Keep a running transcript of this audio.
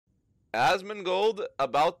Asmongold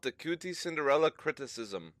about the QtCinderella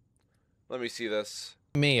criticism. Let me see this.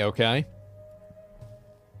 Me, okay?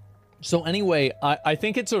 So anyway, I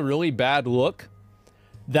think it's a really bad look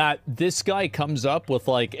that this guy comes up with,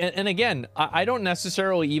 like, and again, I don't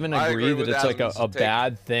necessarily even agree that it's like a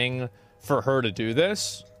bad thing for her to do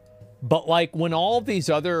this. But like when all of these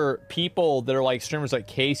other people that are like streamers like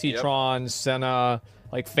CaseyTron, Senna,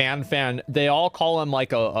 like FanFan, they all call him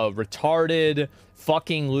like a retarded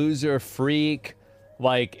fucking loser freak.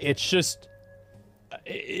 Like it's just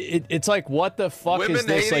it's like, what the fuck is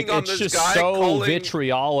this? Like it's just so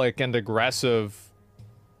vitriolic and aggressive.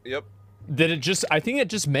 Yep. That it just, I think it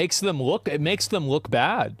just makes them look, it makes them look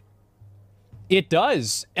bad. It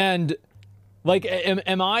does. And like,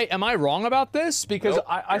 am I wrong about this? Because nope,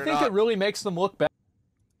 I think it really makes them look bad.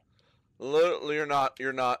 Literally,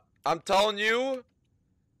 you're not. I'm telling you,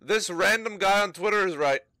 this random guy on Twitter is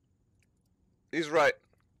right. He's right.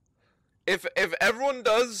 If everyone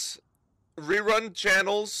does rerun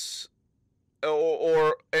channels,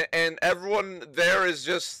 and everyone there is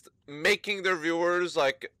just making their viewers,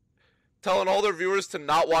 like, telling all their viewers to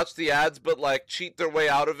not watch the ads, but like cheat their way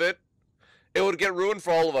out of it, it would get ruined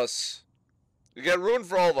for all of us. It get ruined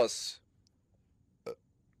for all of us.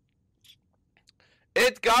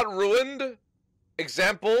 It got ruined.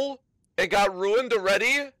 Example, it got ruined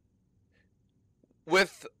already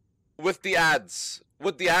with the ads,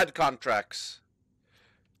 with the ad contracts.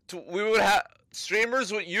 We would have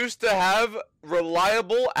streamers would used to have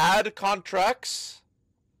reliable ad contracts.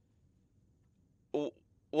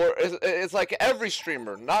 Or it's like every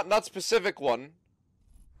streamer, not specific one.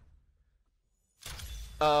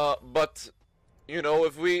 But you know,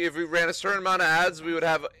 if we ran a certain amount of ads, we would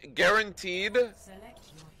have guaranteed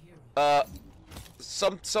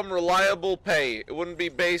some reliable pay. It wouldn't be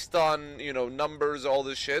based on, you know, numbers, all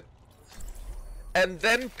this shit. And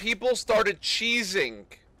then people started cheesing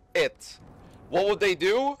it. What would they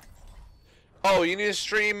do? Oh, you need to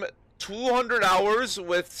stream 200 hours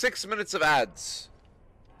with 6 minutes of ads.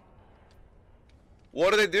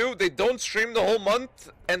 What do? They don't stream the whole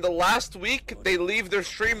month, and the last week they leave their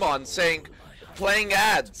stream on saying, playing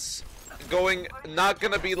ads, going, not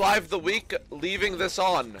gonna be live the week, leaving this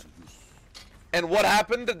on. And what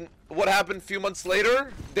happened? What happened a few months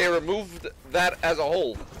later? They removed that as a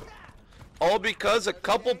whole. All because a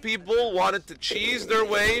couple people wanted to cheese their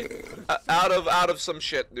way out of some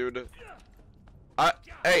shit, dude.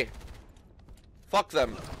 Hey, fuck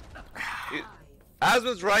them.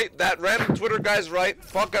 Asmon's right, that random Twitter guy's right,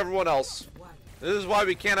 fuck everyone else. This is why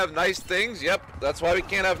we can't have nice things, yep, that's why we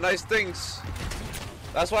can't have nice things.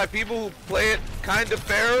 That's why people who play it kinda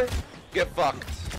fair get fucked.